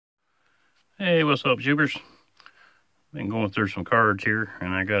Hey, what's up, Jubers? Been going through some cards here,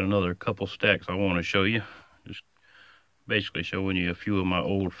 and I got another couple stacks I want to show you. Just basically showing you a few of my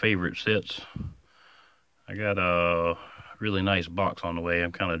old favorite sets. I got a really nice box on the way.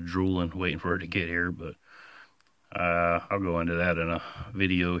 I'm kind of drooling, waiting for it to get here, but I'll go into that in a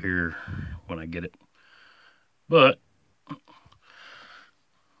video here when I get it. But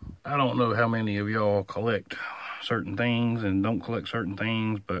I don't know how many of y'all collect certain things and don't collect certain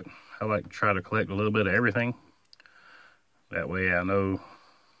things, but I like to try to collect a little bit of everything. That way I know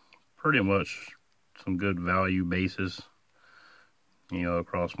pretty much some good value bases, you know,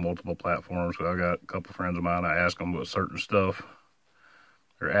 across multiple platforms. So I got a couple friends of mine, I ask them about certain stuff,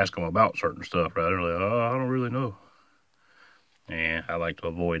 or ask them about certain stuff, rather. They're like, oh, I don't really know. And I like to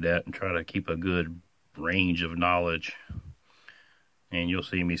avoid that and try to keep a good range of knowledge. And you'll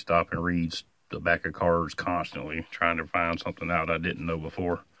see me stop and read the back of cards constantly, trying to find something out I didn't know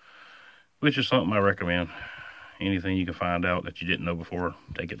before, which is something I recommend. Anything you can find out that you didn't know before,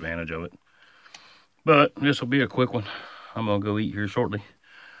 take advantage of it. But this will be a quick one. I'm going to go eat here shortly.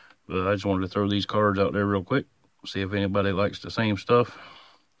 But I just wanted to throw these cards out there real quick. See if anybody likes the same stuff.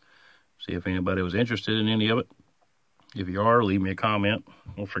 See if anybody was interested in any of it. If you are, leave me a comment.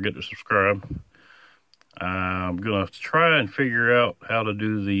 Don't forget to subscribe. I'm going to try and figure out how to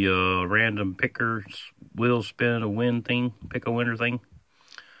do the random pickers, wheel spin a win thing, pick a winner thing.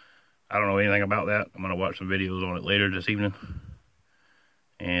 I don't know anything about that. I'm going to watch some videos on it later this evening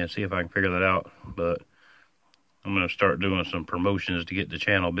and see if I can figure that out. But I'm going to start doing some promotions to get the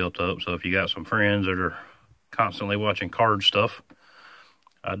channel built up. So if you got some friends that are constantly watching card stuff,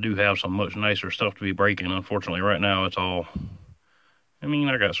 I do have some much nicer stuff to be breaking. Unfortunately, right now it's all, I mean,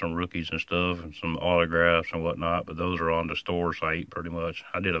 I got some rookies and stuff and some autographs and whatnot, but those are on the store site pretty much.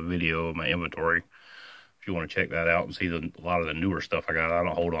 I did a video of my inventory. If you want to check that out and see a lot of the newer stuff I got, I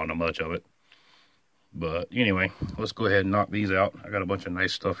don't hold on to much of it. But anyway, let's go ahead and knock these out. I got a bunch of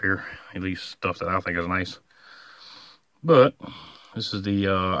nice stuff here, at least stuff that I think is nice. But this is the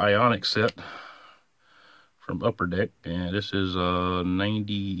Ionic set from Upper Deck, and this is a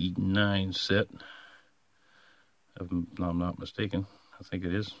 99 set, if I'm not mistaken. I think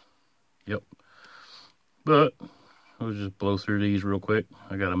it is. Yep. But we'll just blow through these real quick.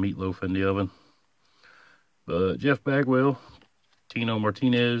 I got a meatloaf in the oven. But Jeff Bagwell, Tino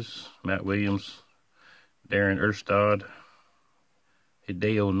Martinez, Matt Williams, Darren Erstad,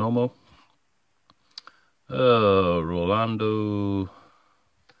 Hideo Nomo, Rolando, how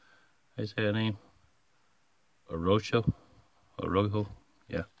you say that name? Orojo,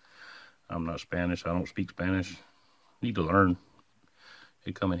 yeah. I'm not Spanish. I don't speak Spanish. Need to learn.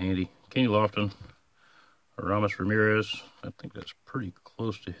 It'd come in handy. Kenny Lofton, Ramos Ramirez. I think that's pretty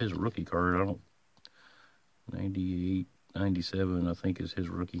close to his rookie card. 98, 97, I think is his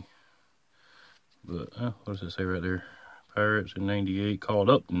rookie. But what does it say right there? Pirates in 98, called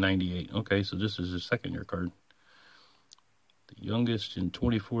up in 98. Okay, so this is his second year card. The youngest in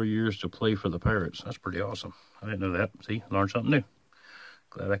 24 years to play for the Pirates. That's pretty awesome. I didn't know that. See, learned something new.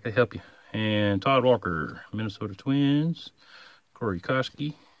 Glad I could help you. And Todd Walker, Minnesota Twins. Corey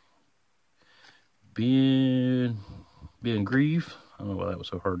Koski. Ben Grieve. I don't know why that was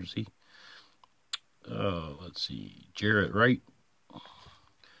so hard to see. Let's see. Jarrett Wright.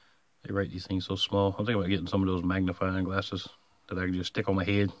 They write these things so small. I'm thinking about getting some of those magnifying glasses that I can just stick on my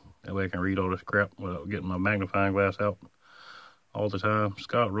head. That way I can read all this crap without getting my magnifying glass out all the time.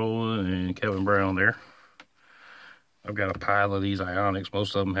 Scott Rowland and Kevin Brown there. I've got a pile of these Ionics.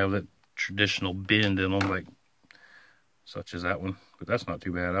 Most of them have that traditional bend in them, like such as that one. But that's not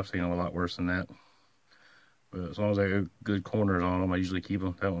too bad. I've seen them a lot worse than that. But as long as I have good corners on them, I usually keep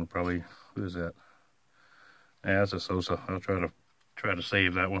them. That one probably, who is that? Yeah, that's a Sosa. I'll try to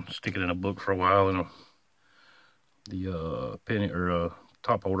save that one. Stick it in a book for a while in the penny or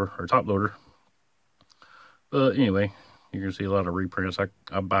top holder or top loader. But anyway, you're gonna see a lot of reprints.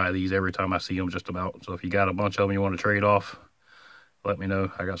 I buy these every time I see them, just about. So if you got a bunch of them you want to trade off, let me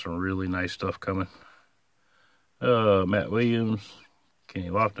know. I got some really nice stuff coming. Matt Williams, Kenny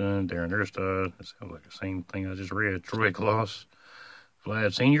Lofton, Darren Erstad. That sounds like the same thing I just read. Troy Kloss,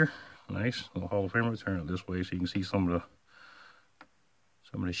 Vlad Sr. Nice little Hall of Famer. Turn it this way so you can see some of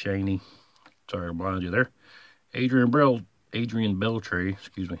the shiny. Sorry to blind you there. Adrian Beltre.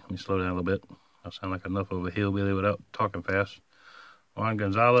 Excuse me. Let me slow down a little bit. I sound like enough of a hillbilly without talking fast. Juan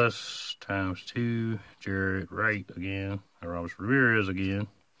Gonzalez ×2. Jarrett Wright again. Ramos Ramirez again.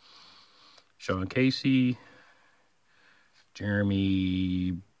 Sean Casey.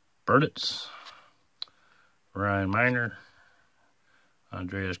 Jeremy Burnitz. Ryan Miner.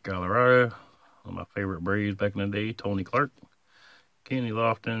 Andreas Gallardo, one of my favorite Braves back in the day. Tony Clark, Kenny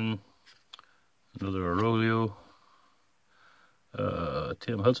Lofton, Another Arroyo.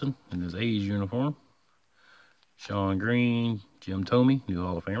 Tim Hudson in his A's uniform. Sean Green, Jim Thome, new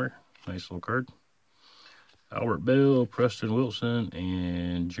Hall of Famer. Nice little card. Albert Bell, Preston Wilson,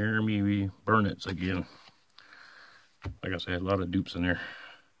 and Jeremy Burnitz again. Like I said, a lot of dupes in there.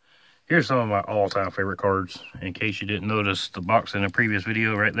 Here's some of my all-time favorite cards. In case you didn't notice the box in the previous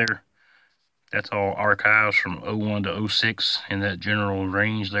video right there. That's all archives from 01 to 06 in that general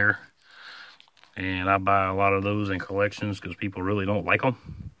range there. And I buy a lot of those in collections because people really don't like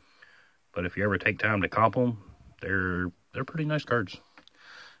them. But if you ever take time to comp them, they're pretty nice cards.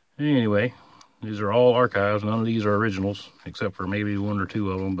 Anyway, these are all archives. None of these are originals, except for maybe one or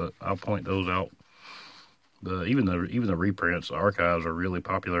two of them, but I'll point those out. But even the reprints, the archives are really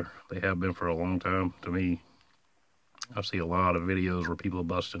popular. They have been for a long time to me. I see a lot of videos where people are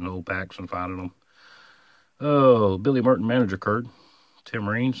busting old packs and finding them. Oh, Billy Martin manager card. Tim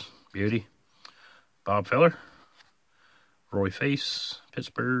Raines, beauty. Bob Feller. Roy Face,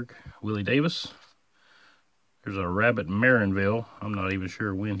 Pittsburgh. Willie Davis. There's a Rabbit Marinville. I'm not even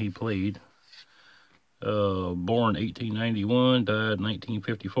sure when he played. Born 1891, died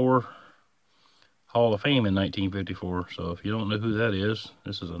 1954. Hall of Fame in 1954. So if you don't know who that is,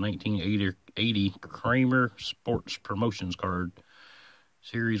 this is a 1980 Kramer Sports Promotions card.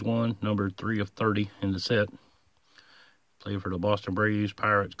 Series 1, number 3 of 30 in the set. Played for the Boston Braves,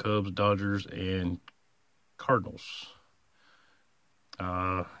 Pirates, Cubs, Dodgers, and Cardinals.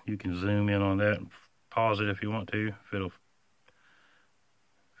 You can zoom in on that and pause it if you want to. If it'll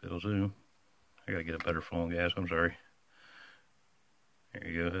zoom. I gotta get a better phone, guys. I'm sorry. There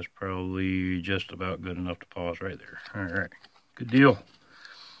you go. That's probably just about good enough to pause right there. All right. Good deal.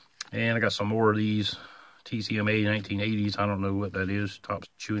 And I got some more of these TCMA 1980s. I don't know what that is. Topps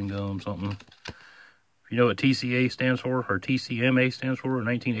Chewing Gum, something. If you know what TCA stands for, or TCMA stands for in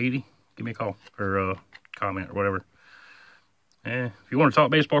 1980, give me a call or comment or whatever. If you want to talk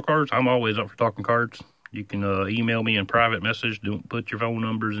baseball cards, I'm always up for talking cards. You can email me in private message. Don't put your phone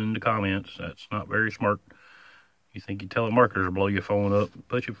numbers in the comments. That's not very smart. You think your telemarketers will blow your phone up?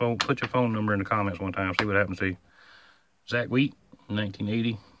 Put your phone number in the comments one time. See what happens to you. Zach Wheat,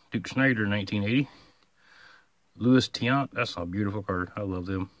 1980. Duke Snyder, 1980. Louis Tiant. That's a beautiful card. I love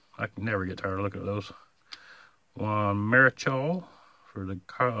them. I can never get tired of looking at those. Juan Marichal for the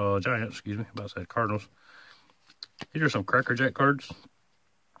Giants. Excuse me. About to say Cardinals. These are some Cracker Jack cards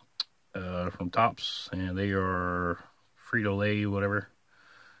from Topps, and they are Frito-Lay, whatever.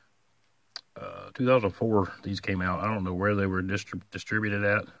 2004, these came out. I don't know where they were distributed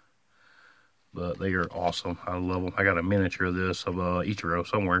at, but they are awesome. I love them. I got a miniature of this of Ichiro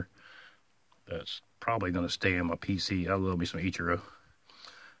somewhere. That's probably going to stay in my PC. I love me some Ichiro.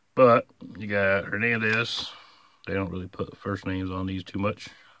 But you got Hernandez. They don't really put first names on these too much.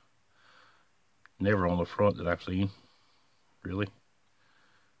 Never on the front that I've seen, really.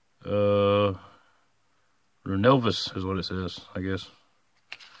 Runelvis is what it says, I guess.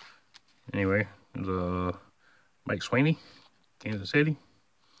 Anyway, there's Mike Sweeney, Kansas City,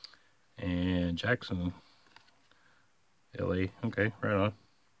 and Jackson, LA. Okay, right on.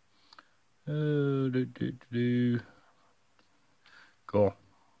 Cool.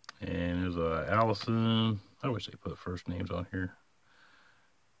 And there's Allison. I wish they put first names on here.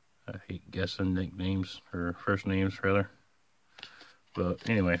 I hate guessing nicknames, or first names, rather. But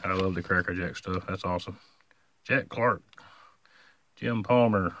anyway, I love the Cracker Jack stuff. That's awesome. Jack Clark, Jim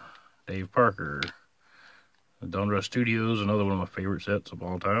Palmer, Dave Parker, Donruss Studios, another one of my favorite sets of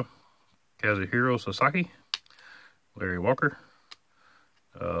all time. Kazuhiro Sasaki, Larry Walker,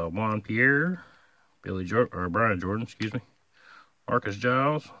 Juan Pierre, Brian Jordan, excuse me. Marcus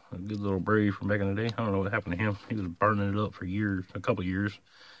Giles, a good little Brave from back in the day. I don't know what happened to him. He was burning it up for years, a couple years.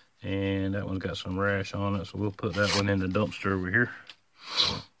 And that one's got some rash on it, so we'll put that one in the dumpster over here.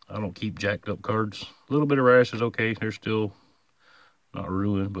 I don't keep jacked up cards. A little bit of rash is okay. They're still not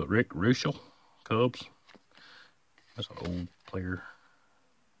ruined, but Rick Ruschel, Cubs. That's an old player.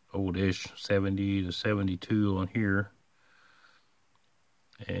 Oldish, 70 to 72 on here.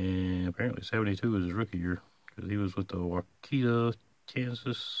 And apparently 72 was his rookie year, because he was with the Wichita,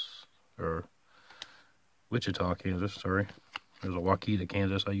 Kansas, or Wichita, Kansas, sorry. There's a Wichita,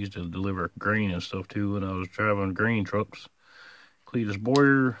 Kansas. I used to deliver grain and stuff too when I was driving grain trucks. Cletus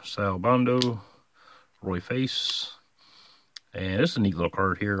Boyer, Sal Bondo, Roy Face. And this is a neat little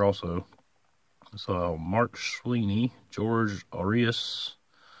card here also. So Mark Sweeney, George Arias.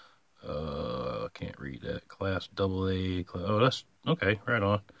 I can't read that. Class AA. Oh, that's okay. Right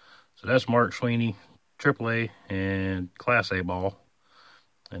on. So that's Mark Sweeney, AAA and Class A ball.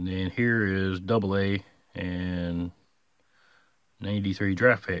 And then here is AA and 93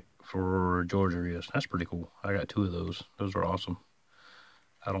 draft pick for Georgia is. That's pretty cool. I got 2 of those. Those are awesome.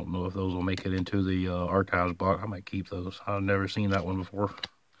 I don't know if those will make it into the archives box. I might keep those. I've never seen that one before.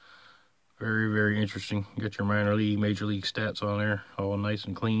 Very, very interesting. Get your minor league, major league stats on there. All nice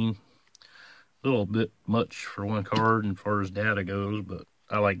and clean. A little bit much for one card as far as data goes, but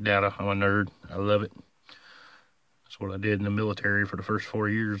I like data. I'm a nerd. I love it. That's what I did in the military for the first 4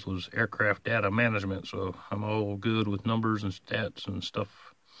 years was aircraft data management. So I'm all good with numbers and stats and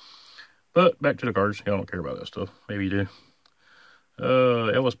stuff. But back to the cards. Y'all don't care about that stuff. Maybe you do.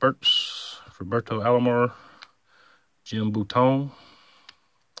 Ellis Burks, Roberto Alomar, Jim Bouton.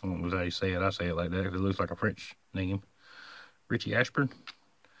 I don't know how you say it. I say it like that because it looks like a French name. Richie Ashburn,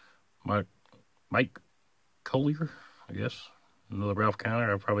 Mike Collier, I guess. Another Ralph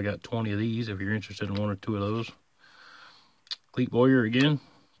Counter. I've probably got 20 of these if you're interested in 1 or 2 of those. Cleet Boyer again.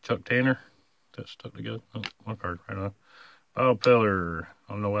 Chuck Tanner. That's stuck together. Oh, one card right now. Bob Feller.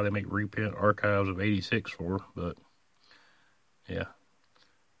 I don't know why they make reprint archives of 86 for, but yeah,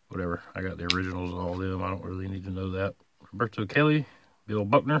 whatever. I got the originals of all of them. I don't really need to know that. Roberto Kelly, Bill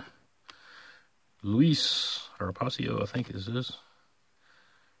Buckner, Luis Arapacio, I think is this.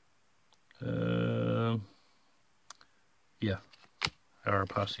 Yeah,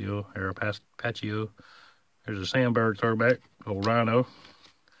 Arapacio. There's a Sandberg throwback, old Rhino.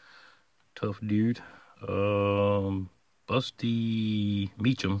 Tough dude. Busty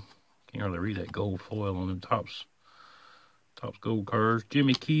Meacham. Can't really read that gold foil on them Topps gold cards.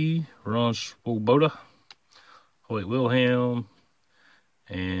 Jimmy Key, Ron Swoboda, Hoyt Wilhelm,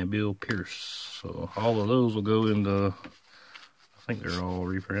 and Bill Pierce. So all of those will go into, I think they're all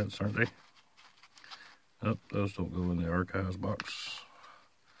reprints, aren't they? Nope, those don't go in the archives box.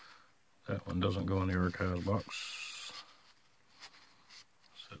 That one doesn't go in the archives box.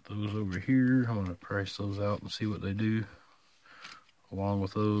 Set those over here. I'm going to price those out and see what they do along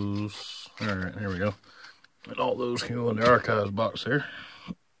with those. All right, there we go. And all those can go in the archives box there.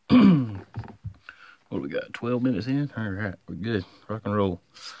 What do we got? 12 minutes in? All right, we're good. Rock and roll.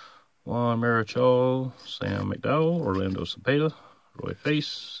 Juan Marichal, Sam McDowell, Orlando Cepeda, Roy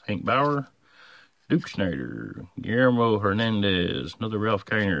Face, Hank Bauer, Duke Schneider, Guillermo Hernandez, another Ralph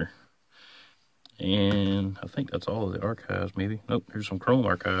Kiner. And I think that's all of the archives, maybe. Nope, here's some Chrome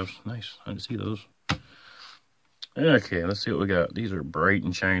archives. Nice, I didn't see those. Okay, let's see what we got. These are bright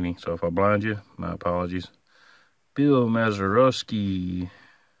and shiny, so if I blind you, my apologies. Bill Mazeroski,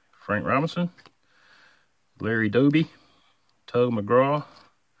 Frank Robinson, Larry Doby, Tug McGraw,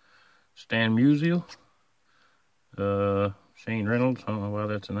 Stan Musial, Shane Reynolds. I don't know why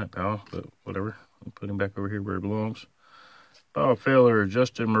that's in that pile, but whatever. I'll put him back over here where he belongs. Bob Feller,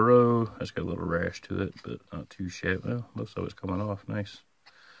 Justin Moreau. That's got a little rash to it, but not too shabby. Well, most of it's coming off. Nice.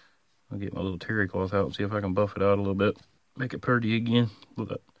 I'll get my little terry cloth out and see if I can buff it out a little bit. Make it pretty again.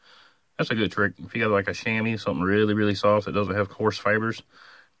 Look up. That's a good trick. If you got like a chamois, something really, really soft that doesn't have coarse fibers.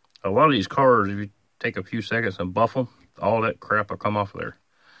 A lot of these cards, if you take a few seconds and buff them, all that crap will come off of there.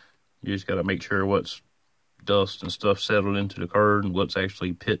 You just got to make sure what's dust and stuff settled into the card and what's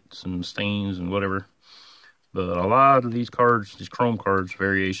actually pits and stains and whatever. But a lot of these cards, these Chrome cards,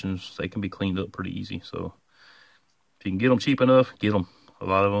 variations, they can be cleaned up pretty easy. So if you can get them cheap enough, get them. A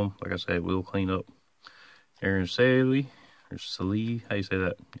lot of them, like I said, will clean up. Aaron Saley, or Saley, how you say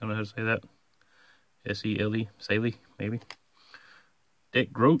that? You don't know how to say that? S-E-L-E, Saley, maybe.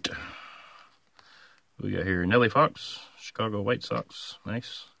 Dick Grote. We got here Nellie Fox, Chicago White Sox,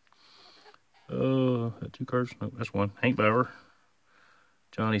 nice. Got 2 cards, no, that's 1. Hank Bauer,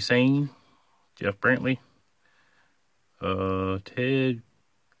 Johnny Sane, Jeff Brantley, Ted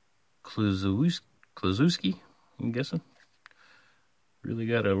Kluszewski, I'm guessing. Really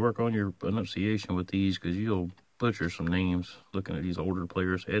got to work on your pronunciation with these because you'll butcher some names looking at these older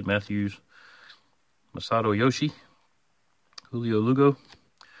players. Ed Matthews, Masato Yoshi, Julio Lugo,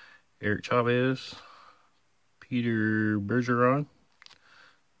 Eric Chavez, Peter Bergeron.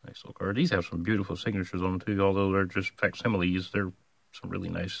 Nice little card. These have some beautiful signatures on them too, although they're just facsimiles. They're some really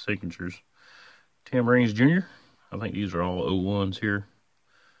nice signatures. Tim Raines Jr. I think these are all 01s here.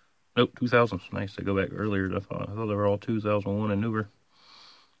 Nope, 2000s. Nice to go back earlier. I thought they were all 2001 and newer.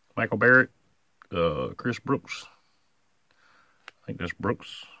 Michael Barrett, Chris Brooks. I think that's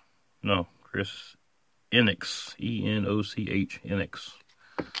Brooks. No, Chris Enix. E-N-O-C-H. Enix.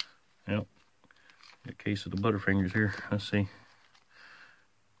 Yep. A case of the Butterfingers here. Let's see.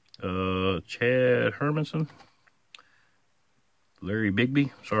 Chad Hermanson. Larry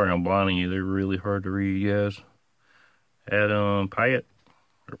Bigby. Sorry I'm blinding you. They're really hard to read, guys. Adam Pyatt.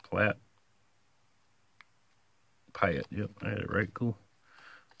 Or Platt. Pyatt. Yep, I had it right. Cool.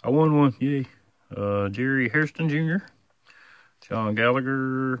 I won one. Yay. Jerry Hairston Jr. John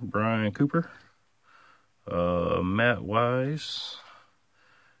Gallagher, Brian Cooper, Matt Wise,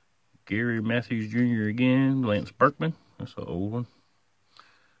 Gary Matthews Jr. again, Lance Berkman, that's an old one,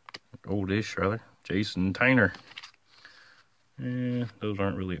 oldish rather, Jason Tyner. Those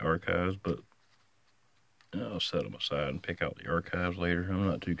aren't really archives, but I'll set them aside and pick out the archives later. I'm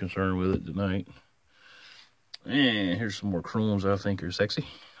not too concerned with it tonight. And here's some more chromes I think are sexy.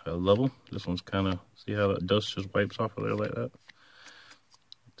 I love them. This one's kind of, see how that dust just wipes off of there like that?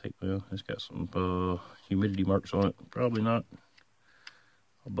 It's got some humidity marks on it. Probably not.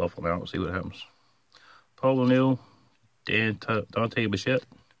 I'll buff them out and see what happens. Paul O'Neill, Dante Bichette,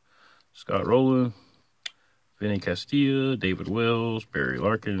 Scott Rowland, Vinny Castilla, David Wells, Barry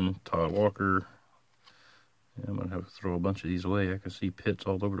Larkin, Todd Walker. Yeah, I'm going to have to throw a bunch of these away. I can see pits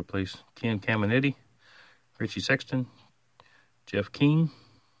all over the place. Ken Caminetti, Richie Sexton, Jeff King,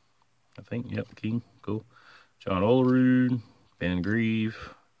 I think. Yep, King. Cool. John Olerud, Ben Grieve.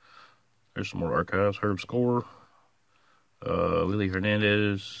 There's some more archives. Herb Score, Willie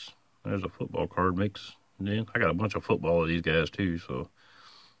Hernandez. There's a football card mix. And then I got a bunch of football of these guys too, so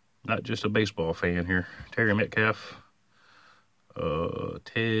not just a baseball fan here. Terry Metcalf,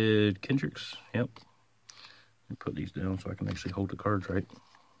 Ted Kendricks. Yep. Let me put these down so I can actually hold the cards right.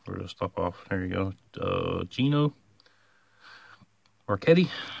 Where to stop off? There you go. Gino Marchetti,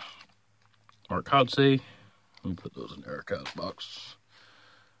 Mark Kotsay. Let me put those in the archives box.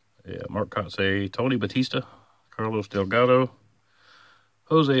 Yeah, Mark Kotsay, Tony Batista, Carlos Delgado,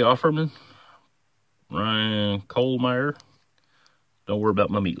 Jose Offerman, Ryan Kohlmeyer. Don't worry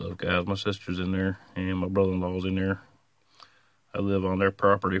about my meatloaf, guys. My sister's in there, and my brother-in-law's in there. I live on their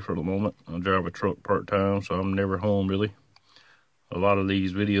property for the moment. I drive a truck part-time, so I'm never home, really. A lot of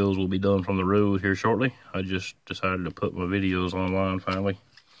these videos will be done from the road here shortly. I just decided to put my videos online, finally.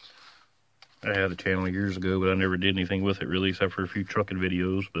 I had a channel years ago, but I never did anything with it, really, except for a few trucking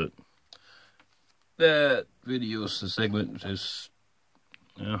videos. But that video segment is,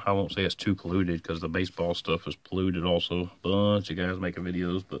 I won't say it's too polluted, because the baseball stuff is polluted also. Bunch of guys making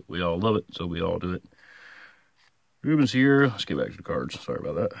videos, but we all love it, so we all do it. Ruben Sierra, let's get back to the cards. Sorry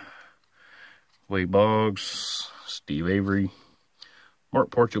about that. Wade Boggs, Steve Avery, Mark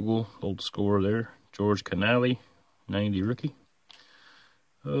Portugal, old scorer there. George Canali, 90 rookie.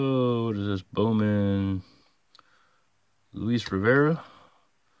 Oh, what is this? Bowman, Luis Rivera.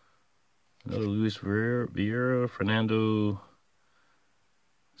 Another Luis Vieira, Fernando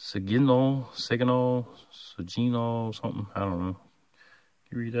Seguinol, something. I don't know.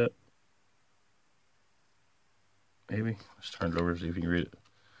 Can you read that? Maybe. Let's turn it over and see if you can read it.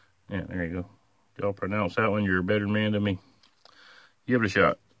 Yeah, there you go. Y'all pronounce that one. You're a better man than me. Give it a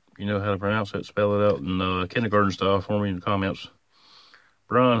shot. You know how to pronounce it. Spell it out in kindergarten style for me in the comments.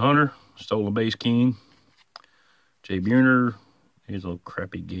 Brian Hunter, Stolen Base King. Jay Buhner. These little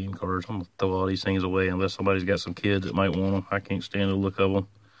crappy game cards. I'm going to throw all these things away unless somebody's got some kids that might want them. I can't stand the look of them.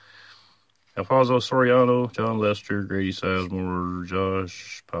 Alfonso Soriano, John Lester, Grady Sizemore,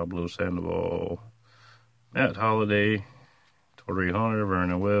 Josh, Pablo Sandoval, Matt Holliday, Torrey Hunter,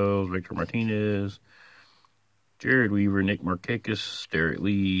 Vernon Wells, Victor Martinez, Jared Weaver, Nick Markakis, Derek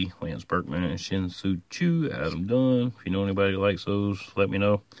Lee, Lance Berkman, Shin Soo Chu, Adam Dunn. If you know anybody that likes those, let me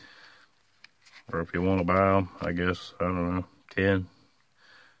know. Or if you want to buy them, I guess, I don't know, 10,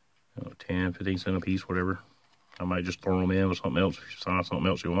 15 cents a piece, whatever. I might just throw them in with something else if you find something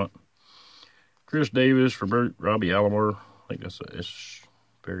else you want. Chris Davis, Robbie Alomar. I think that's a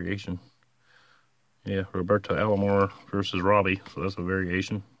variation. Yeah, Roberto Alomar versus Robbie, so that's a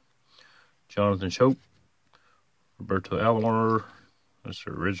variation. Jonathan Shope, Roberto Alomar, that's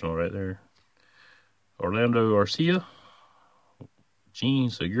the original right there. Orlando Arcia, Gene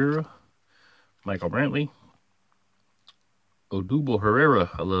Segura, Michael Brantley, Odubel Herrera.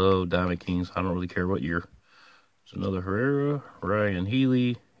 I love Diamond Kings. I don't really care what year. There's another Herrera, Ryan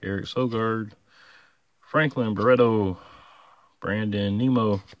Healy, Eric Sogard, Franklin Barreto, Brandon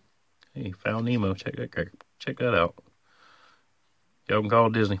Nemo. Hey, found Nemo. Check that out. Y'all can call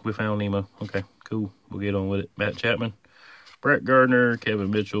Disney. We found Nemo. Okay, cool. We'll get on with it. Matt Chapman, Brett Gardner,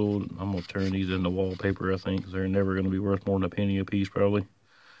 Kevin Mitchell. I'm going to turn these into wallpaper, I think, because they're never going to be worth more than a penny a piece, probably.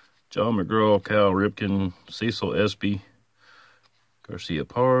 John McGraw, Cal Ripken, Cecil Espy, Garcia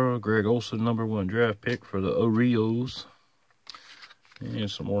Parra, Greg Olson, #1 draft pick for the Orioles. And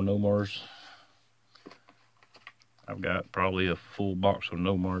some more Nomars. I've got probably a full box of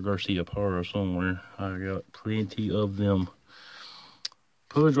Nomar Garcia Parra somewhere. I got plenty of them.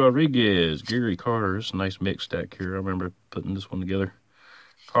 Pudge Rodriguez, Gary Carter. It's a nice mix stack here. I remember putting this one together.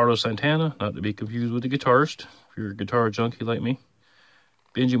 Carlos Santana, not to be confused with the guitarist, if you're a guitar junkie like me.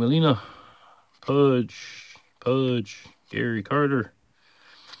 Benji Molina, Pudge, Gary Carter,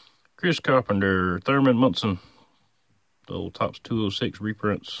 Chris Carpenter, Thurman Munson. The old Topps 206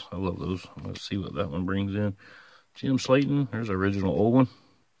 reprints. I love those. Let's see what that one brings in. Jim Slayton. There's the original old one.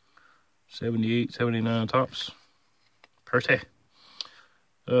 78, 79 Topps. Pretty.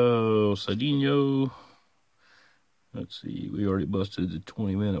 Oh, Cedinho. Let's see. We already busted the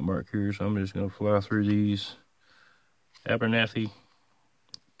 20-minute mark here, so I'm just going to fly through these. Abernathy.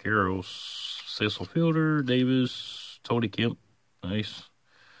 Carroll, Cecil Fielder, Davis, Tony Kemp. Nice.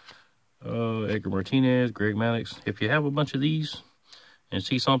 Edgar Martinez, Greg Maddux. If you have a bunch of these and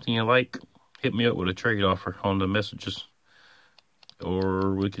see something you like, hit me up with a trade offer on the messages.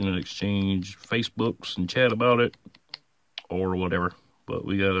 Or we can exchange Facebooks and chat about it or whatever. But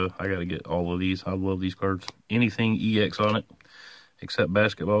I gotta get all of these. I love these cards. Anything EX on it except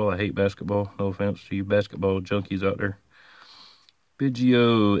basketball. I hate basketball. No offense to you basketball junkies out there.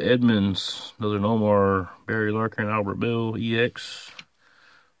 Biggio, Edmonds, Northern Omar, Barry Larkin, Albert Bill, EX.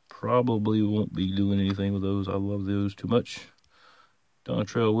 Probably won't be doing anything with those. I love those too much.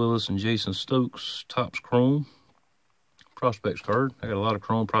 Dontrell Willis and Jason Stokes, Topps Chrome. Prospects card. I got a lot of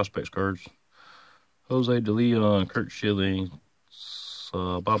Chrome Prospects cards. Jose DeLeon, Kurt Schilling,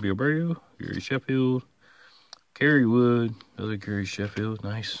 Bobby Abreu, Gary Sheffield, Kerry Wood, another Gary Sheffield,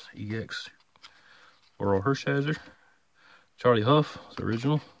 nice, EX. Oral Hershiser. Charlie Huff, the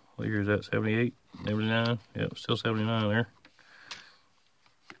original. What year is that? 78, 79. Yep, still 79 there.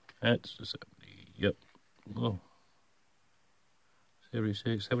 That's the 70. Yep. Whoa.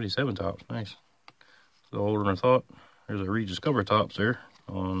 76, 77 Topps. Nice. A little older than I thought. There's a rediscover Topps there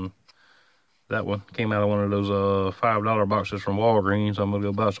on that one. Came out of one of those $5 boxes from Walgreens. I'm going to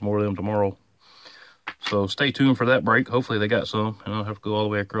go buy some more of them tomorrow. So stay tuned for that break. Hopefully they got some, and I don't have to go all the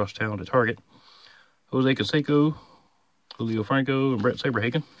way across town to Target. Jose Canseco, Julio Franco, and Brett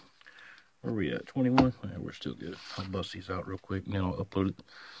Saberhagen. Where are we at? 21? Yeah, we're still good. I'll bust these out real quick, and then I'll upload it.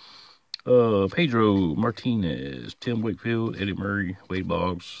 Pedro Martinez, Tim Wakefield, Eddie Murray, Wade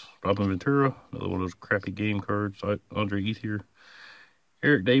Boggs, Robin Ventura, another one of those crappy game cards, Andre Ethier.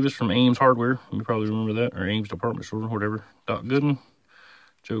 Eric Davis from Ames Hardware, you probably remember that, or Ames Department Store, whatever. Doc Gooden,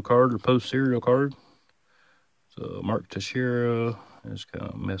 Joe Carter, Post Serial Card. So Mark Teixeira, it's kind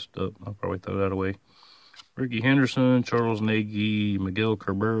of messed up. I'll probably throw that away. Ricky Henderson, Charles Nagy, Miguel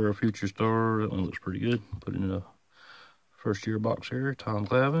Cabrera, Future Star. That one looks pretty good. Put it in a first-year box here. Tom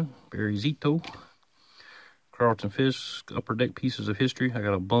Clavin, Barry Zito, Carlton Fisk, Upper Deck Pieces of History. I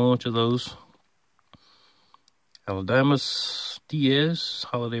got a bunch of those. Aladamas Diaz,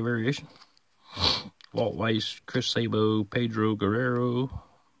 Holiday Variation. Walt Weiss, Chris Sabo, Pedro Guerrero,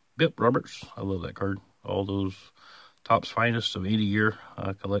 Bip Roberts. I love that card. All those Topps Finest of any year.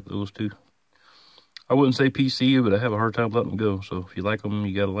 I collect those too. I wouldn't say PC, but I have a hard time letting them go. So if you like them,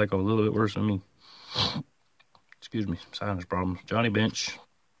 you got to like them a little bit worse than me. Excuse me, sinus problems. Johnny Bench.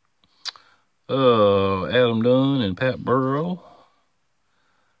 Adam Dunn and Pat Burrell.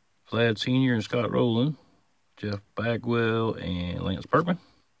 Vlad Sr. and Scott Rowland. Jeff Bagwell and Lance Berkman.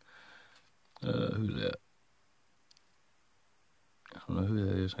 Who's that? I don't know who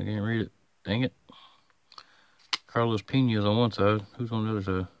that is. I can't read it. Dang it. Carlos Pena's on one side. Who's on the other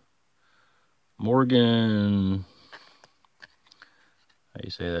side? Morgan. How do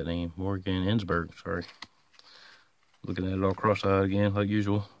you say that name? Morgan Ensberg. Sorry. Looking at it all cross-eyed again, like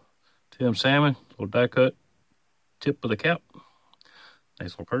usual. Tim Salmon. Little die cut. Tip of the cap.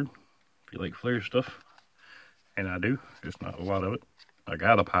 Nice little card. If you like Flair stuff. And I do. Just not a lot of it. I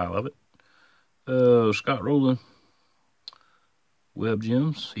got a pile of it. Scott Rowland. Web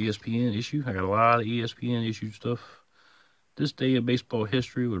Gems, ESPN issue. I got a lot of ESPN issued stuff. This Day of Baseball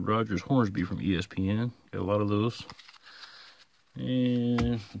History with Rogers Hornsby from ESPN. Got a lot of those. And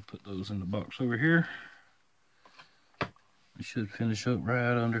we'll put those in the box over here. We should finish up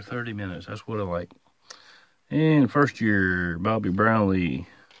right under 30 minutes. That's what I like. And first year, Bobby Brownlee,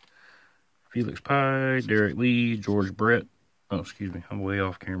 Felix Pye, Derek Lee, George Brett. Oh, excuse me. I'm way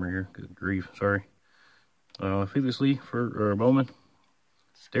off camera here. Good grief. Sorry. Felix Lee for Bowman.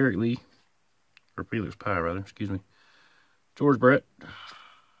 Derek Lee, or Felix Pye, rather, excuse me. George Brett.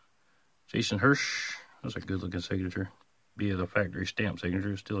 Jason Hirsch. That's a good-looking signature. Be the factory stamp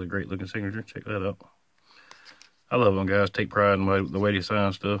signature. Still a great-looking signature. Check that out. I love them guys. Take pride in the way they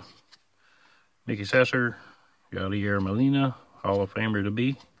sign stuff. Mickey Sasser. Yadier Molina. Hall of Famer to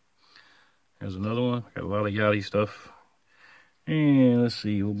be. There's another one. Got a lot of Yachty stuff. And let's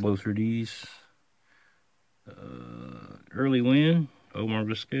see. We'll blow through these. Early win. Omar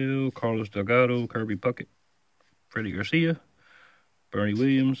Vizquel, Carlos Delgado, Kirby Puckett, Freddie Garcia, Bernie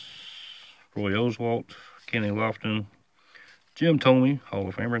Williams, Roy Oswalt, Kenny Lofton, Jim Thome, Hall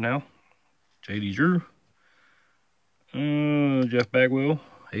of Famer now, J.D. Drew, Jeff Bagwell,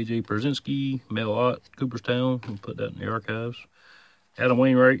 AJ Pierzynski, Mel Ott, Cooperstown. We'll put that in the archives. Adam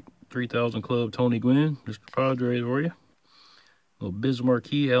Wainwright, 3000 Club, Tony Gwynn, Mr. Padre for you. Little Biz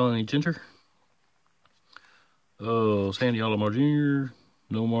Marquee, Alan E. Genter. Sandy Alomar Jr.,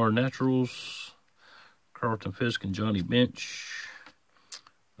 No More Naturals, Carlton Fisk and Johnny Bench.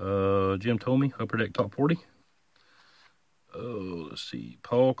 Jim Tomey, Upper Deck Top 40. Let's see,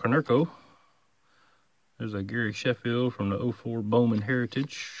 Paul Konerko. There's a Gary Sheffield from the 04 Bowman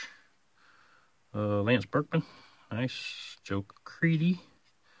Heritage. Lance Berkman, nice. Joe Creedy.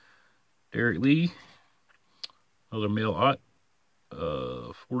 Derek Lee. Another Mel Ott.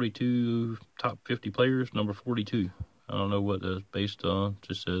 42 top 50 players, number 42. I don't know what that's based on.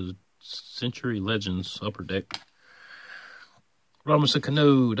 Just says Century Legends Upper Deck. Robinson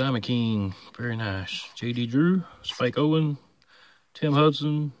Cano, Diamond King, very nice. J.D. Drew, Spike Owen, Tim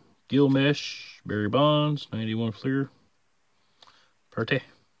Hudson, Gil Mesh, Barry Bonds, 91 Fleer, Perte,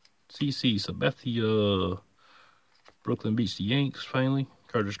 CC Sabathia, Brooklyn beats the Yanks finally.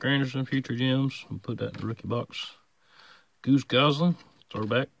 Carter Granderson, Future Gems. We'll put that in the rookie box. Goose Goslin,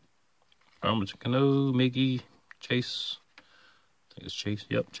 throwback. Robinson Cano, Mickey, Chase. I think it's Chase.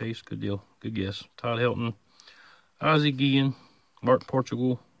 Yep, Chase. Good deal. Good guess. Todd Helton, Ozzie Guillen, Mark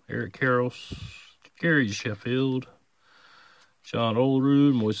Portugal, Eric Karros, Gary Sheffield, John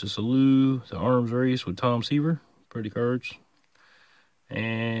Olerud, Moises Alou, The Arms Race with Tom Seaver, pretty cards,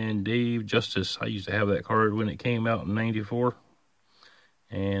 and Dave Justice. I used to have that card when it came out in '94,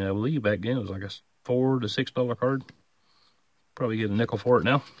 and I believe back then it was like a $4 to $6 card. Probably get a nickel for it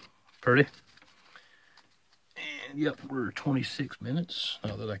now. Pretty. And yep, we're 26 minutes.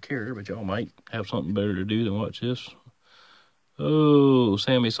 Not that I care, but y'all might have something better to do than watch this.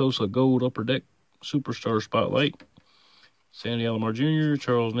 Sammy Sosa Gold Upper Deck Superstar Spotlight. Sandy Alomar Jr.,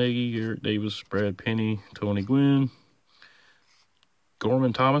 Charles Nagy, Eric Davis, Brad Penny, Tony Gwynn,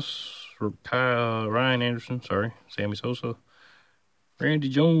 Gorman Thomas, Ryan Anderson, Sammy Sosa, Randy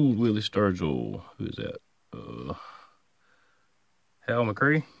Jones, Willie Stargell. Who is that? Hal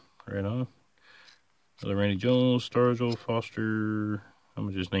McCray, right on. Another Randy Jones, Stargell, Foster. I'm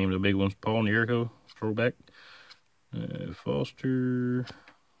going to just name the big ones. Paul Nyerko, throwback. Foster,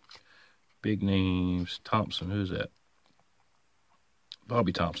 big names. Thompson, who's that?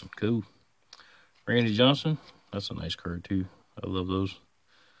 Bobby Thompson, cool. Randy Johnson, that's a nice card too. I love those.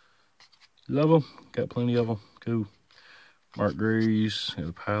 Love them, got plenty of them, cool. Mark Graves, got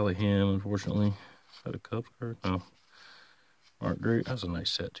a pile of him, unfortunately. Is that a Cubs card? No. Mark Graves, that's a nice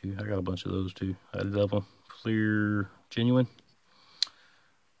set too. I got a bunch of those too. I love them. Clear, genuine.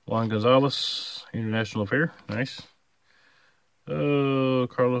 Juan Gonzalez, International Affair, nice.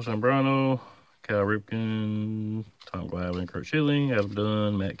 Carlos Zambrano, Cal Ripken, Tom Glavine, Kurt Schilling, Adam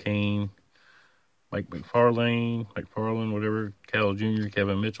Dunn, Matt Cain, Mike McFarlane, whatever, Cal Jr.,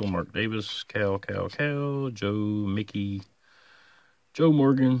 Kevin Mitchell, Mark Davis, Cal, Joe, Mickey, Joe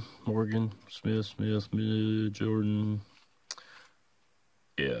Morgan, Smith, Jordan,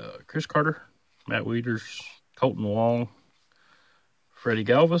 Chris Carter, Matt Wieters, Colton Wong, Freddie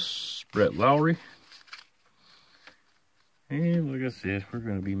Galvis, Brett Lowry. And like I said, we're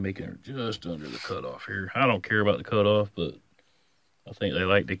going to be making her just under the cutoff here. I don't care about the cutoff, but I think they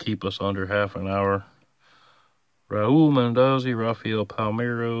like to keep us under half an hour. Raul Mondazzi, Rafael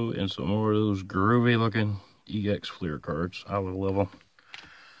Palmeiro, and some more of those groovy-looking EX Fleer cards. I love them.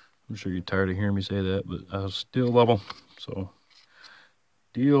 I'm sure you're tired of hearing me say that, but I still love them. So,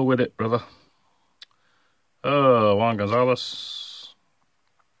 deal with it, brother. Juan Gonzalez.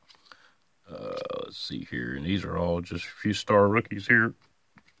 Let's see here, and these are all just a few star rookies here.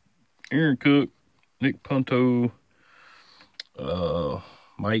 Aaron Cook, Nick Punto,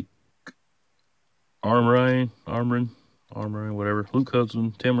 Mike Armrine, whatever. Luke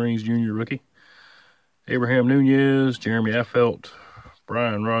Hudson, Tim Raines Jr. rookie. Abraham Nunez, Jeremy Affeldt,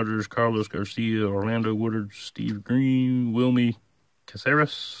 Brian Rogers, Carlos Garcia, Orlando Woodard, Steve Green, Wilmy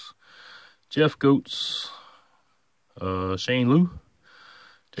Caceres, Jeff Goetz, Shane Liu,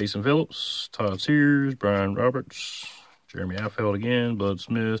 Jason Phillips, Todd Sears, Brian Roberts, Jeremy Affeldt again, Bud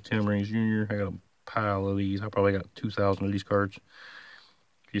Smith, Tim Raines Jr. I got a pile of these. I probably got 2,000 of these cards.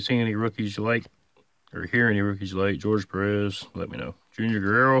 If you see any rookies you like, or hear any rookies you like, George Perez, let me know. Junior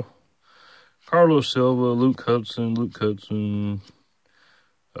Guerrero, Carlos Silva, Luke Hudson,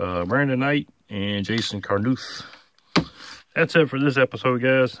 Brandon Knight, and Jason Carnuth. That's it for this episode,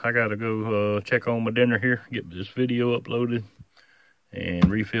 guys. I got to go check on my dinner here, get this video uploaded,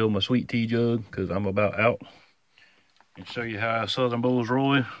 and refill my sweet tea jug because I'm about out. And show you how Southern Boys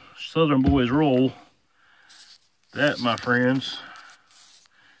roll. That, my friends,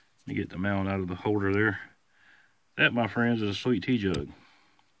 let me get the mount out of the holder there. That, my friends, is a sweet tea jug.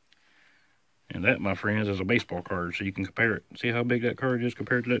 And that, my friends, is a baseball card, so you can compare it. See how big that card is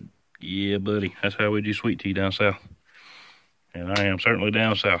compared to that? Yeah, buddy. That's how we do sweet tea down south. And I am certainly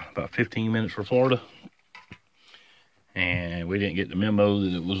down south, about 15 minutes from Florida. And we didn't get the memo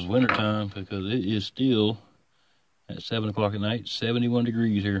that it was wintertime because it is still, at 7 o'clock at night, 71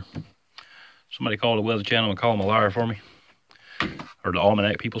 degrees here. Somebody called the Weather Channel and called them a liar for me. Or the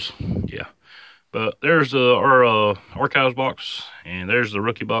Almanac peoples. Yeah. But there's our Archives box, and there's the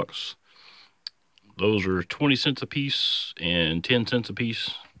rookie box. Those are 20 cents a piece and 10 cents a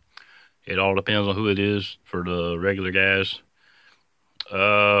piece. It all depends on who it is for the regular guys.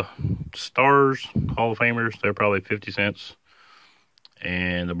 Stars, Hall of Famers, they're probably 50 cents.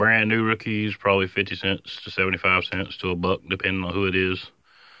 And the brand new rookies, probably 50 cents to 75 cents to $1, depending on who it is.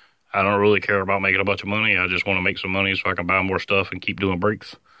 I don't really care about making a bunch of money. I just want to make some money so I can buy more stuff and keep doing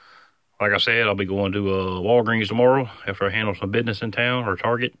breaks. Like I said, I'll be going to Walgreens tomorrow after I handle some business in town, or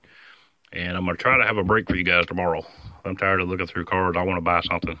Target. And I'm going to try to have a break for you guys tomorrow. I'm tired of looking through cards. I want to buy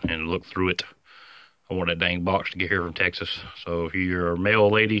something and look through it. I want that dang box to get here from Texas. So if you're a mail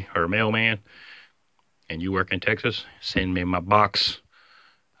lady or a mailman and you work in Texas, send me my box.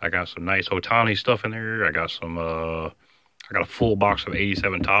 I got some nice Otani stuff in there. I got some, I got a full box of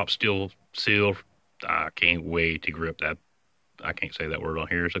 87 Topps still sealed. I can't wait to grip that. I can't say that word on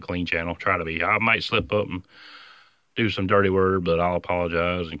here. It's a clean channel. Try to be. I might slip up and do some dirty word, but I'll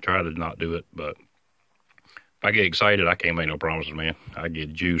apologize and try to not do it. But if I get excited, I can't make no promises, man. I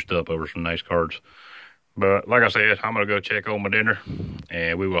get juiced up over some nice cards. But like I said, I'm going to go check on my dinner,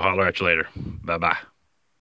 and we will holler at you later. Bye-bye.